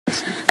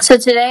So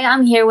today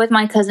I'm here with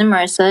my cousin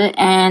Marissa,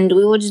 and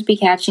we will just be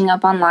catching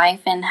up on life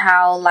and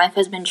how life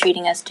has been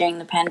treating us during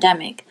the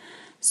pandemic.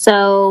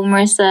 So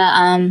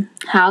Marissa,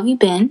 how have you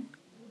been?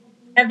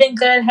 I've been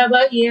good. How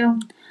about you?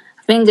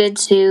 I've been good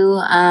too.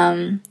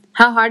 How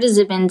hard has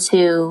it been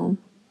to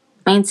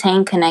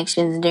maintain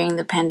connections during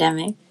the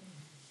pandemic?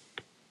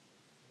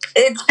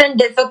 It's been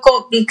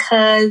difficult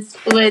because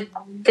with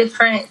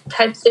different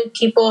types of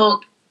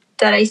people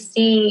that I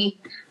see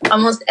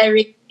almost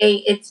every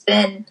day, it's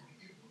been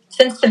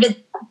since the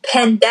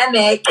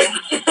pandemic.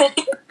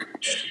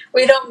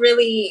 We don't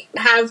really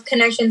have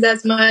connections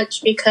as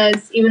much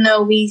because even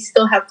though we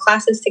still have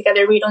classes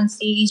together, we don't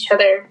see each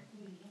other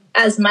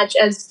as much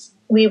as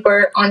we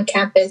were on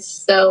campus.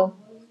 So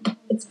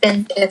it's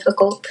been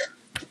difficult.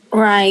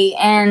 Right,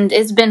 and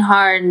it's been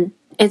hard.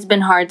 It's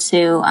been hard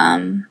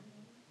to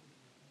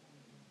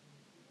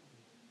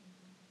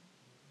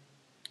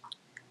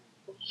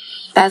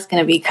That's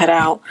gonna be cut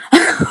out.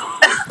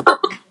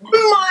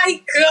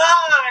 My God.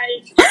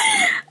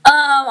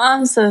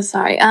 I'm so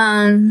sorry.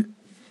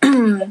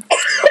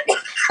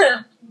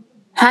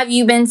 Have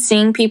you been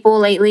seeing people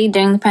lately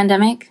during the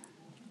pandemic?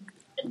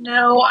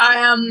 No,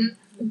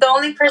 the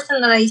only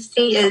person that I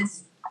see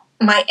is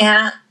my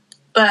aunt,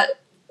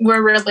 but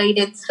we're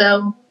related,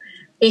 so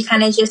we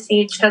kind of just see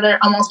each other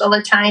almost all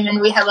the time, and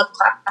we have a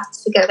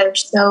class together.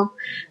 So,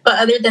 but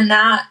other than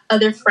that,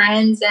 other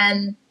friends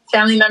and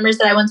family members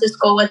that I went to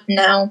school with,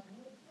 no.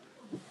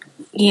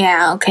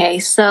 Yeah, okay.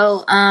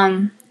 So,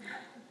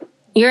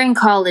 you're in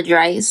college,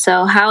 right?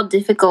 So, how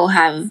difficult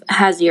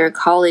has your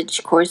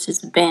college courses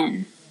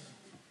been?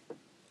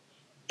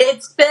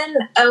 It's been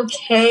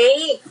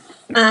okay.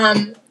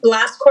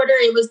 Last quarter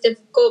it was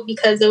difficult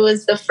because it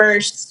was the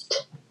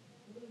first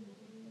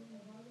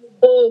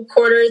full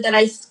quarter that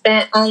I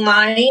spent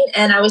online,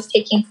 and I was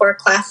taking four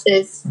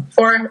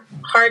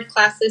hard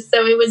classes.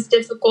 So it was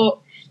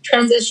difficult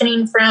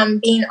transitioning from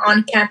being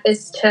on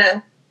campus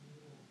to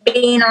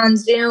being on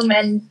Zoom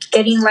and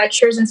getting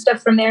lectures and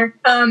stuff from there.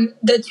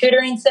 The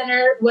tutoring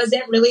center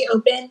wasn't really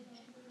open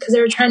because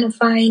they were trying to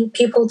find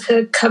people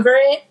to cover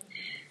it.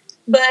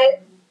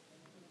 But,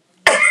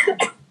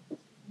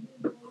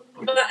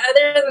 but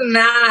other than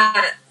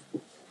that,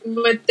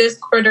 with this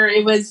quarter,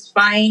 it was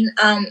fine.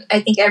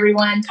 I think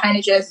everyone kind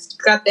of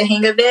just got the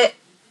hang of it.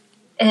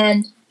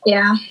 And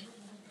yeah.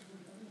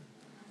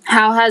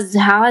 How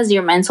has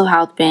your mental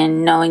health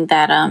been knowing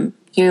that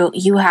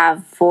you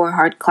have four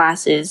hard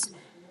classes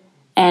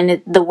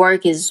and the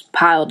work is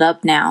piled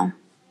up now?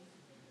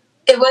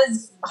 It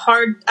was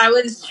hard. I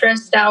was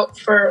stressed out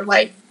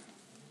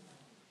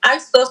I'm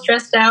still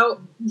stressed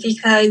out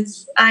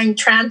because I'm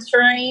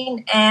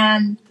transferring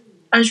and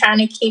I'm trying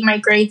to keep my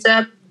grades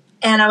up.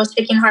 And I was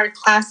taking hard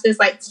classes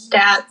like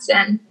stats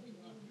and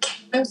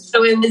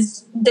so it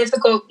was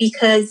difficult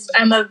because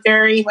I'm a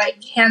very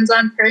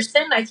hands-on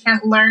person. I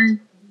can't learn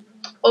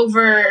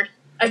over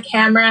a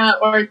camera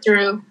or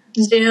through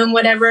Zoom,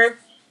 whatever.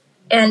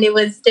 And it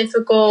was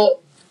difficult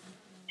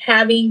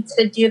having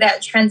to do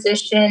that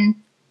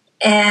transition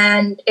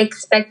and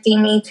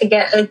expecting me to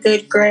get a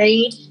good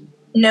grade,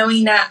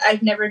 knowing that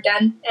I've never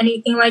done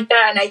anything like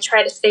that. And I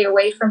try to stay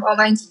away from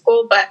online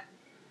school, but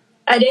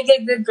I did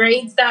get good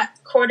grades that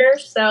quarter.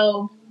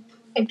 So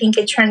I think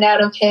it turned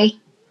out okay.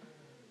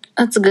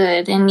 That's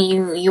good, and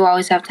you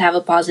always have to have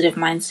a positive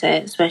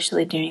mindset,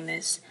 especially during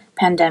this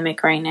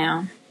pandemic right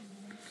now.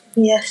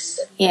 Yes.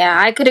 Yeah,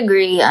 I could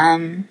agree.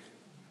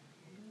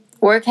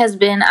 Work hasn't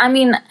been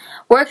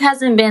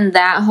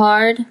that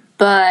hard,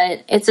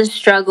 but it's a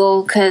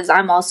struggle because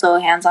I'm also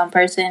a hands-on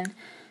person.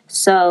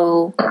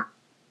 So,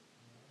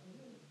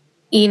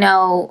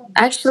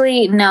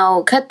 actually,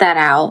 no, cut that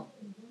out.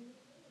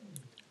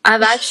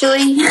 I've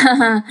actually,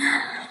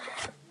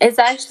 it's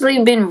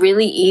actually been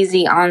really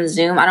easy on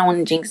Zoom. I don't want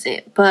to jinx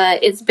it,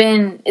 but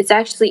it's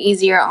actually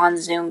easier on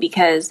Zoom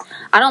because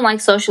I don't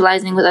like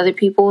socializing with other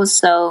people.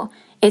 So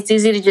it's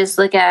easy to just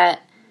look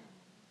at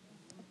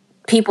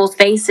people's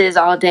faces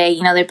all day,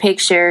 their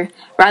picture,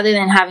 rather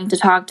than having to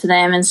talk to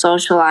them and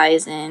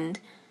socialize. And,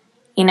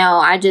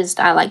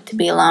 I like to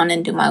be alone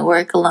and do my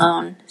work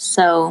alone.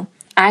 So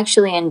I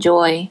actually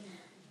enjoy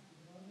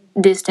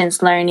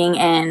distance learning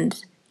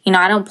and,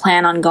 I don't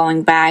plan on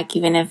going back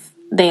even if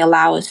they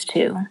allow us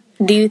to.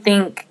 Do you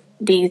think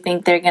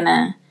they're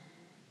gonna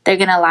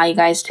allow you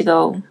guys to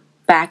go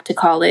back to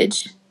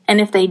college?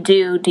 And if they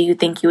do you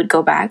think you would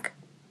go back?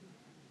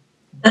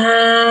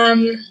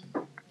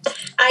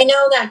 I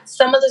know that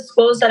some of the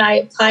schools that I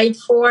applied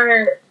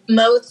for,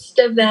 most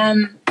of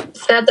them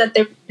said that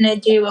they're going to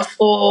do a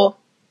full,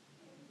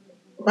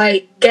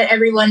 get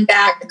everyone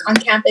back on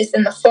campus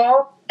in the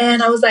fall.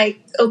 And I was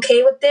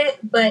okay with it.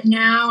 But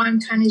now I'm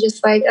kind of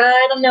just I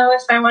don't know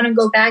if I want to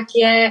go back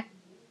yet.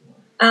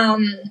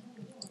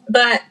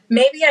 But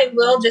maybe I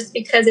will just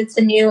because it's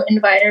a new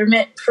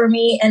environment for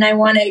me and I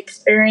want to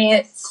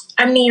experience.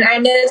 I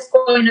miss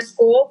going to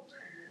school.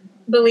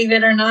 Believe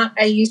it or not,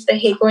 I used to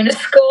hate going to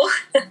school.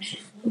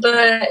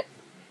 But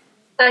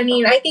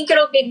I think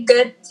it'll be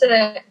good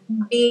to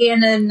be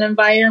in an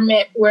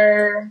environment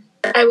where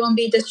I won't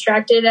be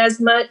distracted as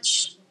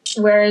much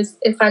whereas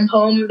if I'm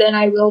home, then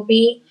I will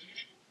be.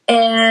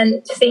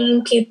 And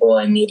seeing people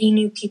and meeting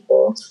new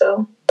people.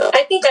 So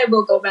I think I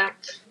will go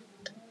back.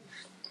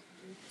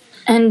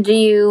 And do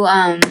you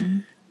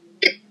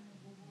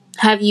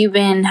have you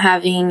been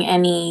having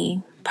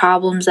any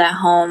problems at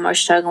home or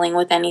struggling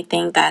with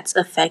anything that's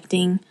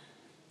affecting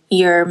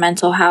your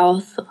mental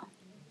health?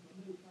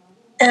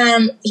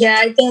 Yeah,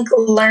 I think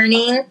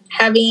learning,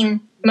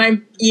 having my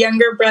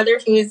younger brother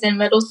who is in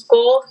middle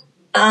school,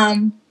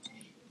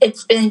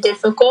 it's been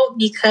difficult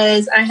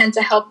because I had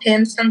to help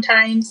him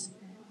sometimes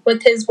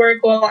with his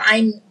work while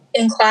I'm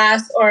in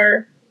class,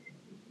 or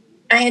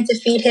I had to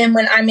feed him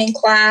when I'm in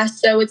class.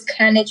 So it's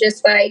kind of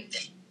just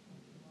like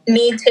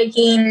me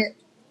taking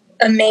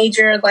a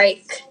major,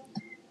 like,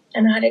 I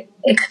don't know how to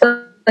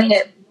explain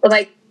it, but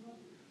like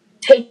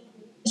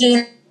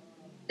taking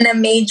a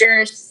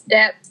major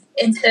step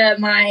into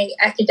my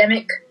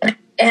academic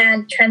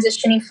and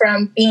transitioning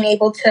from being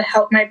able to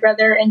help my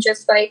brother and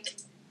just like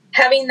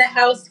having the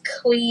house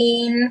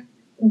clean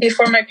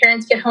before my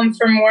parents get home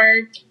from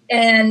work.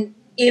 And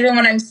even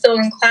when I'm still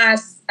in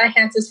class, I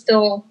had to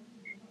still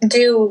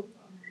do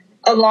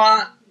a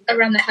lot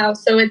around the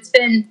house. So it's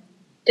been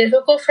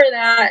difficult for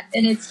that,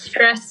 and it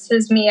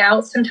stresses me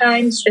out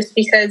sometimes just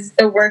because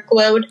the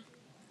workload.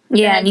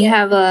 Yeah, and you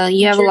have a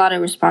lot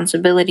of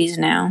responsibilities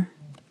now.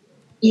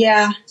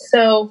 Yeah,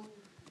 so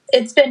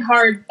it's been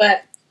hard,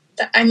 but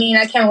I mean,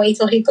 I can't wait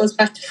till he goes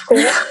back to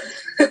school.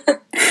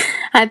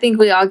 I think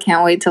we all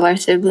can't wait till our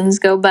siblings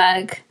go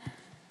back.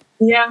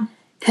 Yeah.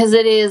 Because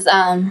it is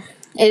a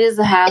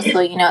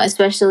hassle, you know,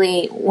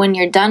 especially when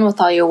you're done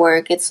with all your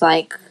work. It's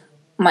like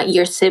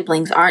your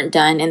siblings aren't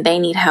done and they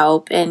need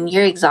help, and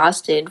you're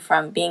exhausted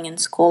from being in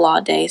school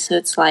all day. So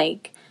it's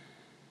like,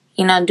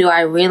 you know, do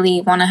I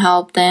really want to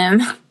help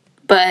them?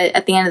 But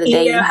at the end of the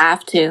day, you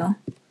have to.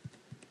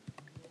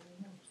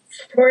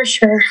 For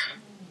sure.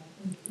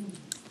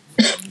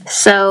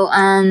 So,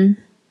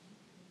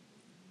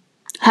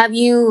 have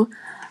you...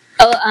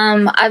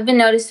 I've been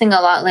noticing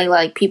a lot lately,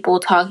 like people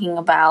talking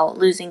about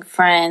losing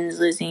friends,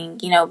 losing,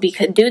 you know,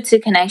 because due to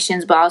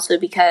connections, but also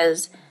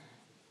because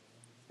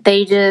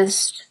they're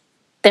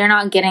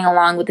not getting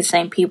along with the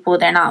same people.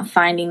 They're not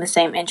finding the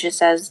same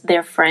interests as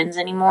their friends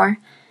anymore.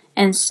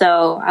 And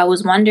so I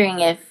was wondering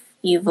if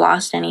you've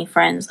lost any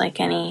friends, like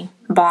any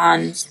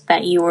bonds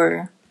that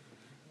you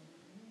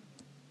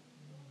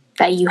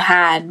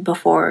had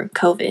before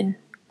COVID.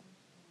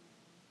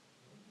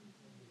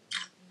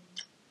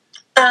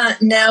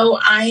 No,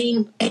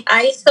 I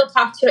still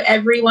talk to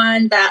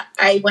everyone that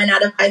I went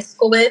out of high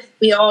school with.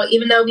 We all,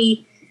 even though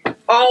we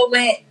all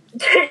went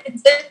to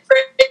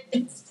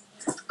different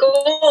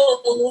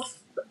schools,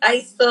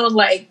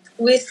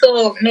 we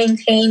still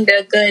maintained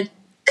a good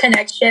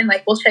connection.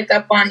 Like we'll check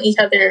up on each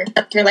other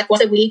like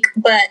once a week.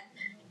 But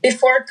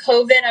before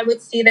COVID, I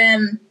would see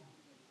them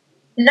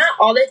not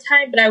all the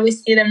time, but I would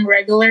see them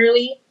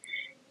regularly.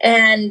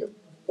 And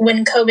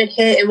when COVID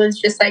hit, it was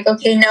just like,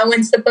 okay, no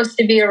one's supposed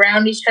to be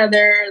around each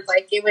other.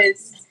 Like it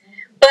was,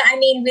 but I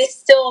mean, we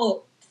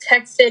still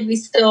texted, we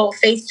still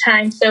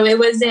FaceTime, so it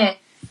wasn't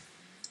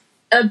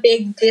a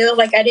big deal.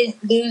 Like I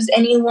didn't lose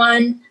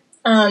anyone.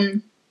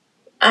 I'm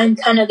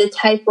kind of the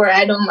type where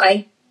I don't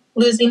like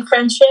losing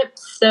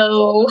friendships.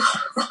 So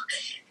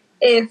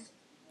if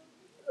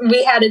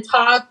we had to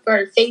talk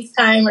or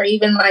FaceTime or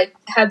even like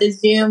have the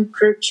Zoom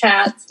group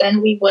chats,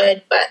 then we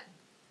would. But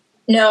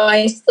no,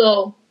 I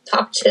still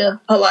talk to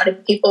a lot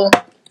of people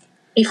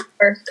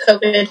before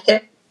COVID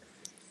hit.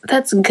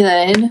 That's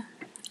good.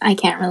 I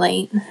can't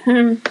relate.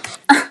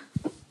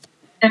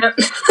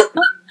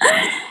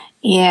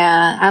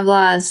 Yeah, I've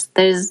lost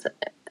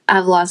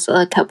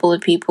a couple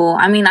of people.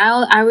 I mean,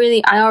 I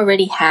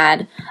already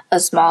had a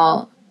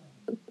small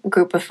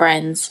group of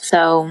friends,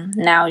 so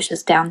now it's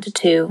just down to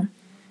 2.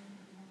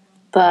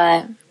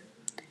 But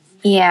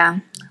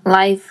yeah,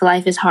 life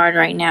is hard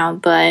right now,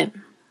 but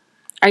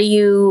are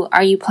you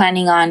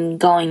planning on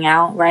going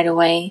out right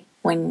away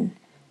when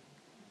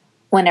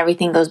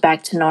everything goes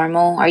back to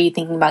normal? Are you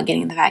thinking about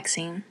getting the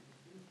vaccine?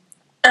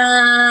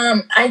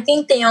 I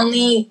think the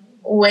only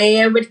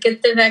way I would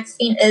get the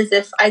vaccine is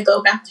if I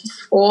go back to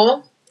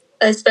school,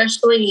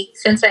 especially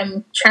since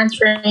I'm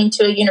transferring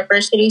to a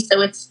university,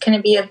 so it's going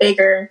to be a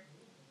bigger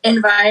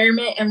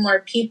environment and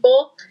more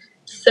people.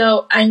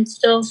 So I'm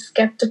still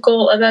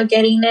skeptical about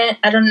getting it.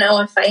 I don't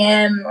know if I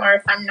am or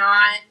if I'm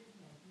not.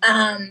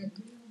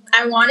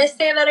 I want to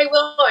say that I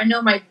will. I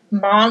know my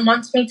mom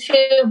wants me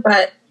to,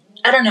 but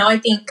I don't know. I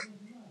think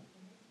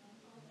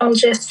I'll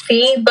just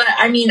see. But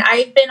I mean,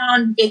 I've been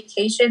on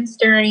vacations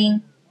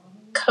during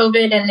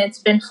COVID and it's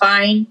been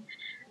fine.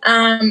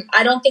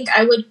 I don't think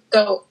I would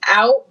go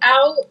out,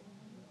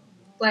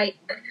 like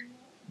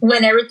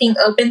when everything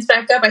opens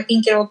back up. I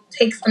think it'll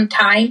take some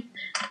time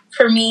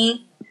for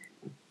me.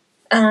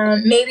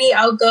 Maybe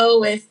I'll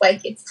go if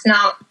like it's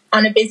not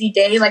on a busy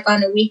day, like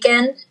on a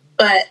weekend.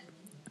 But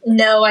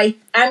no, I'm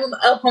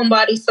a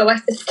homebody, so I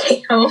like to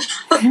stay home.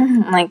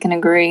 I can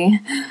agree.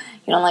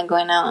 You don't like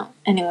going out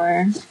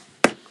anywhere.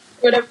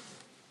 Whatever.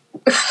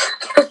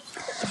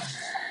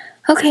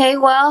 Okay,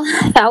 well,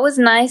 that was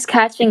nice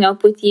catching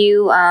up with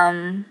you.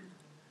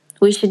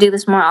 We should do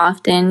this more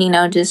often,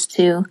 just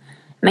to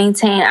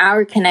maintain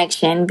our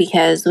connection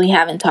because we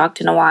haven't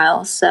talked in a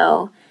while.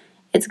 So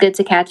it's good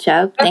to catch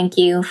up. Thank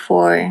you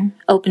for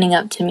opening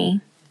up to me.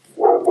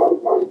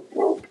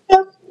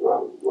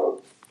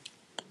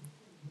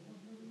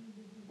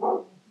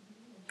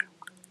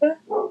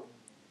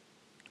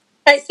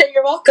 I said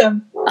you're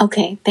welcome.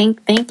 Okay,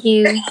 thank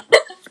you.